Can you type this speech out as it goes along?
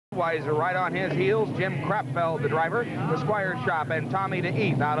Budweiser right on his heels. Jim Krapfeld, the driver. The Squire Shop and Tommy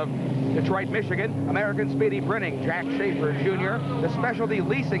DeEath out of Detroit, Michigan. American Speedy Printing, Jack Schaefer Jr. The Specialty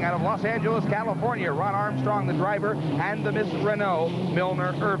Leasing out of Los Angeles, California. Ron Armstrong, the driver. And the Miss Renault,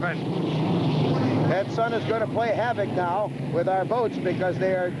 Milner Irvin. That sun is going to play havoc now with our boats because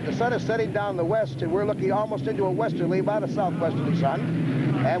the sun is setting down the west, and we're looking almost into a westerly, about a southwesterly sun.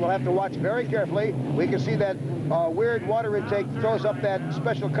 And we'll have to watch very carefully. We can see that weird water intake throws up that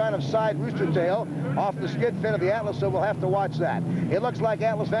special kind of side rooster tail off the skid fin of the Atlas, so we'll have to watch that. It looks like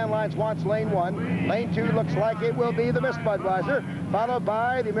Atlas Van Lines wants lane 1. Lane 2 looks like it will be the Miss Budweiser, followed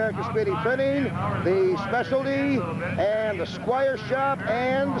by the American Speedy Printing, the Specialty, and the Squire Shop,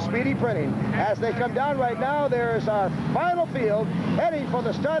 and the Speedy Printing. As they come down right now, there's our final field heading for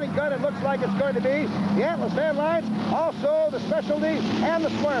the starting gun. It looks like it's going to be the Atlas Van Lines, also the Specialty, and the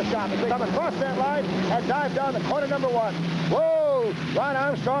Squire Shop as they come across that line and dive down the corner number 1. Whoa! Ron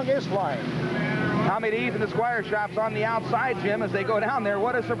Armstrong is flying. Tommy DeEath and the Squire Shop's on the outside, Jim, as they go down there.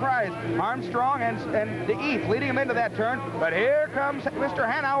 What a surprise. Armstrong and DeEath leading him into that turn. But here comes Mr.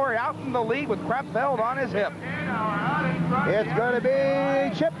 Hanauer out in the lead with Krapfeld on his hip. It's going to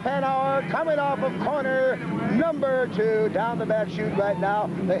be Chip Hanauer coming off of corner number 2 down the back chute right now.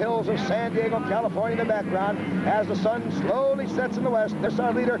 The hills of San Diego, California in the background as the sun slowly sets in the west. This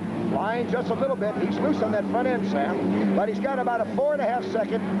our leader flying just a little bit. He's loose on that front end, Sam, but he's got about a 4.5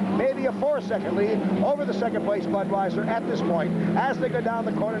 second, maybe a 4-second lead over the second place Budweiser at this point as they go down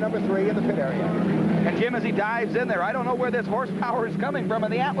the corner number 3 in the pit area. And Jim, as he dives in there, I don't know where this horsepower is coming from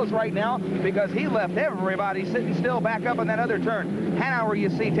in the Atlas right now because he left everybody sitting still back up in that other turn. Hanauer, you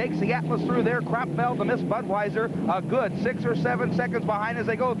see, takes the Atlas through there. Krapfeld, the Miss Budweiser, a good 6 or 7 seconds behind as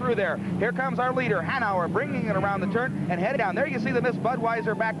they go through there. Here comes our leader, Hanauer, bringing it around the turn and headed down. There you see the Miss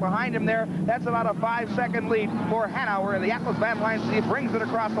Budweiser back behind him there. That's about a 5-second lead for Hanauer, and the Atlas Van Lines. He brings it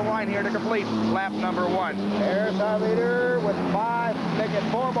across the line here to complete lap number 1. There's our leader with 5, making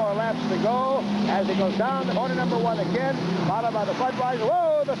 4 more laps to go as he goes down the corner number 1 again, followed by the Budweiser.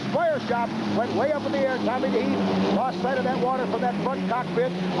 Whoa, the Squire Shop went way up in the air. Tommy DeEath lost sight of that water from that front cockpit,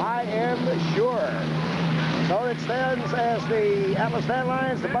 I am sure. So it stands as the Atlas Van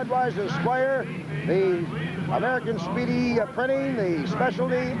Lines, the Budweiser Squire, the American Speedy Printing, the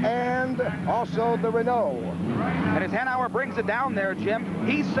Specialty, and also the Renault. And as Hanauer brings it down there, Jim,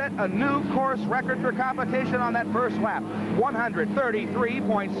 he set a new course record for competition on that first lap.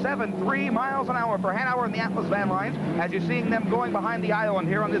 133.73 miles an hour for Hanauer and the Atlas Van Lines, as you're seeing them going behind the island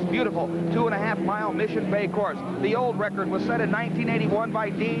here on this beautiful 2.5-mile Mission Bay course. The old record was set in 1981 by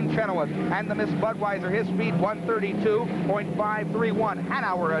Dean Chenoweth, and the Miss Budweiser, his speed 132.531.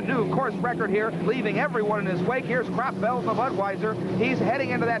 Hanauer, a new course record here, leaving everyone in his wake. Here's Krapfeld, the Budweiser. He's heading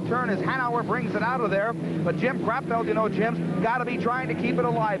into that turn as Hanauer brings it out of there. But Jim Krapfeld, you know, Jim's got to be trying to keep it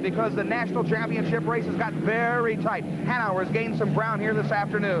alive because the national championship race has got very tight. Hanauer's gained some ground here this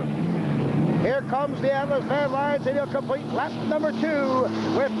afternoon. Here comes the Atlas Van Lines, and he'll complete lap number 2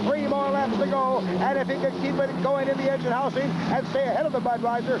 with 3 more laps to go. And if he can keep it going in the engine housing and stay ahead of the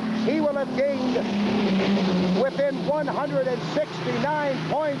Budweiser, he will have gained within 169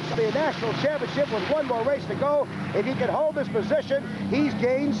 points of the national championship with 1 more race to go. If he can hold this position, he's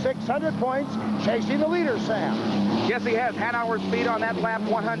gained 600 points, chasing the leader, Sam. Yes, he has. Hanauer's speed on that lap,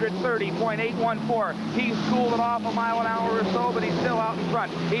 130.814. He's cooled it off a mile an hour or so, but he's still out in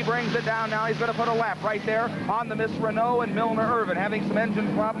front. He brings it down now. He's going to put a lap right there on the Miss Renault and Milner Irvin, having some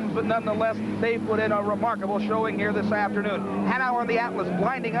engine problems, but nonetheless, they put in a remarkable showing here this afternoon. Hanauer and the Atlas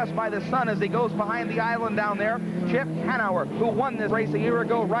blinding us by the sun as he goes behind the island down there. Chip Hanauer, who won this race a year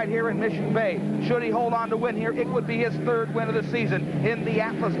ago right here in Mission Bay. Should he hold on to win here, it would be his 3rd win of the season in the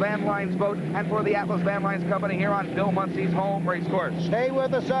Atlas Van Lines boat and for the Atlas Van Lines Company here on Bill Muncie's home race course. Stay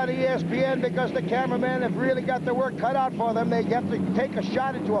with us on ESPN because the cameramen have really got their work cut out for them. They have to take a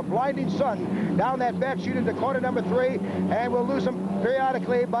shot into a blinding sun down that back chute into corner number 3, and we'll lose them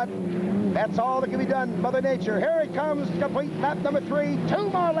periodically, but that's all that can be done. Mother Nature. Here it comes, complete lap number 3. 2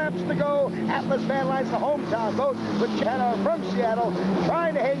 more laps to go. Atlas Van Lines, the hometown boat, with Hanauer from Seattle,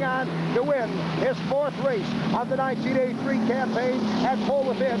 trying to hang on to win his 4th race of the 1983 campaign and pull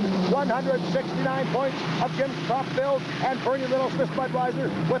within 169 points of Jim Krapfeld and Bernie Little Smith Budweiser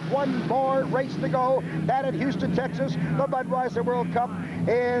with 1 more race to go. That at Houston, Texas, the Budweiser World Cup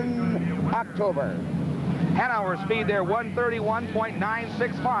in October. Hanover speed there,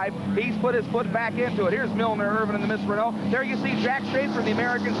 131.965. He's put his foot back into it. Here's Milner Irvin in the Miss Renault. There you see Jack Schaefer, the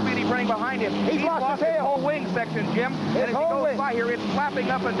American speedy running behind him. He's lost his whole wing section, Jim. And as he goes by here, it's flapping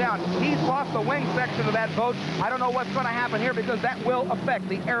up and down. He's lost the wing section of that boat. I don't know what's going to happen here because that will affect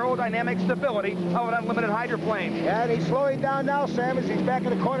the aerodynamic stability of an unlimited hydroplane. And he's slowing down now, Sam, as he's back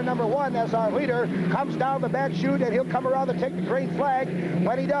in the corner number 1 as our leader comes down the back chute, and he'll come around to take the green flag.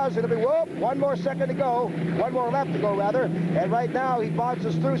 When he does, it'll be, whoop, 1 more second to go. 1 more lap to go, rather. And right now, he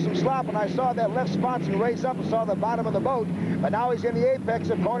bounces through some slop, and I saw that left sponson raise up and saw the bottom of the boat. But now he's in the apex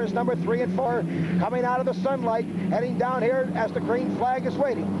of corners number 3 and 4, coming out of the sunlight, heading down here as the green flag is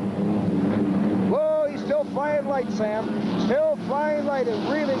waiting. Whoa, he's still flying light, Sam. Still flying light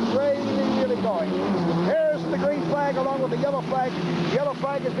and really going. Here's the green flag along with the yellow flag. The yellow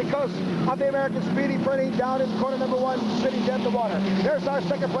flag is because of the American Speedy printing down in corner number 1, sitting dead in the water. There's our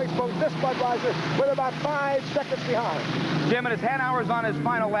second place boat, this Budweiser, with about 5 seconds behind. Jim, and as Hanover's on his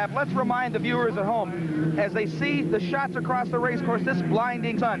final lap, let's remind the viewers at home, as they see the shots across the race course, this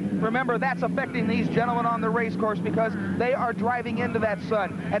blinding sun. Remember, that's affecting these gentlemen on the race course because they are driving into that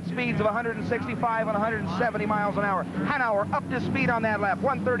sun at speeds of 165 and 170 miles an hour. Hanover up to speed on that lap,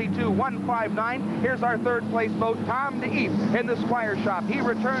 132.159. Here's our third place boat, Tom DeEath, in the Squire shop. He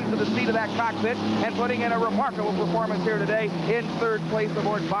returns to the seat of that cockpit and putting in a remarkable performance here today in third place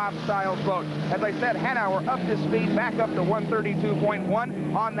aboard Bob Stiles' boat. As I said, Hanover up to speed, back up to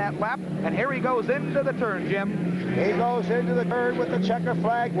 132.1 on that lap, and here he goes into the turn, Jim. He goes into the turn with the checker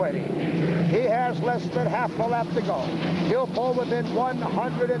flag waiting. He has less than half a lap to go. He'll pull within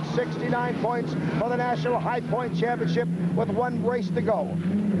 169 points for the National High Point Championship with 1 race to go.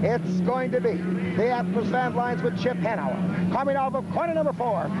 It's going to be the Atlas Van Lines with Chip Hanover. Coming out of corner number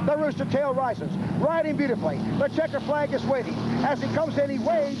 4, the Rooster Tail rises, riding beautifully. The checker flag is waiting. As he comes in, he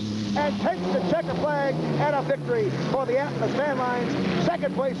waves and takes the checker flag, and a victory for the Atlas Van Lines.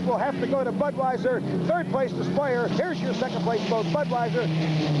 Second place will have to go to Budweiser. Third place to Squire. Here's your second place boat, Budweiser.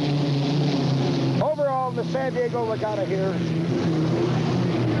 Overall, the San Diego Regatta here.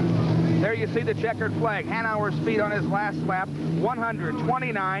 There you see the checkered flag. Hanover's speed on his last lap,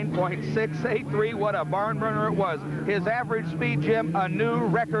 129.683. What a barn burner it was. His average speed, Jim, a new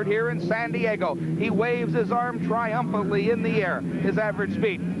record here in San Diego. He waves his arm triumphantly in the air. His average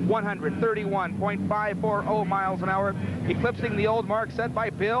speed, 131.540 miles an hour, eclipsing the old mark set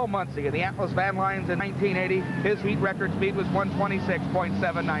by Bill Muncie in the Atlas Van Lines in 1980. His heat record speed was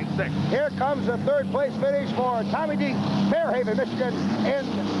 126.796. Here comes the third place finish for Tommy D, Fairhaven, Michigan, in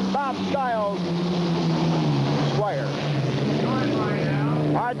Bob Stiles' Squire.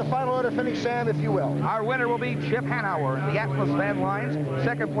 All right, the final order finish, Sam, if you will. Our winner will be Chip Hanover in the Atlas Van Lines.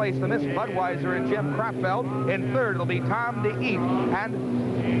 Second place, the Miss Budweiser and Jim Kropfeld. In third, it'll be Tom DeEath and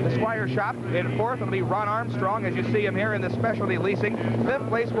the Squire shop. In fourth, it'll be Ron Armstrong, as you see him here in the specialty leasing. Fifth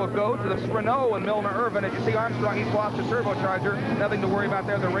place will go to the Renault and Milner Irvin. As you see Armstrong, he's lost a turbocharger. Nothing to worry about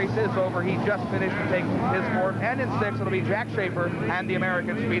there. The race is over. He just finished to take his fourth. And in sixth, it'll be Jack Schaefer and the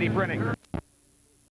American Speedy Printing.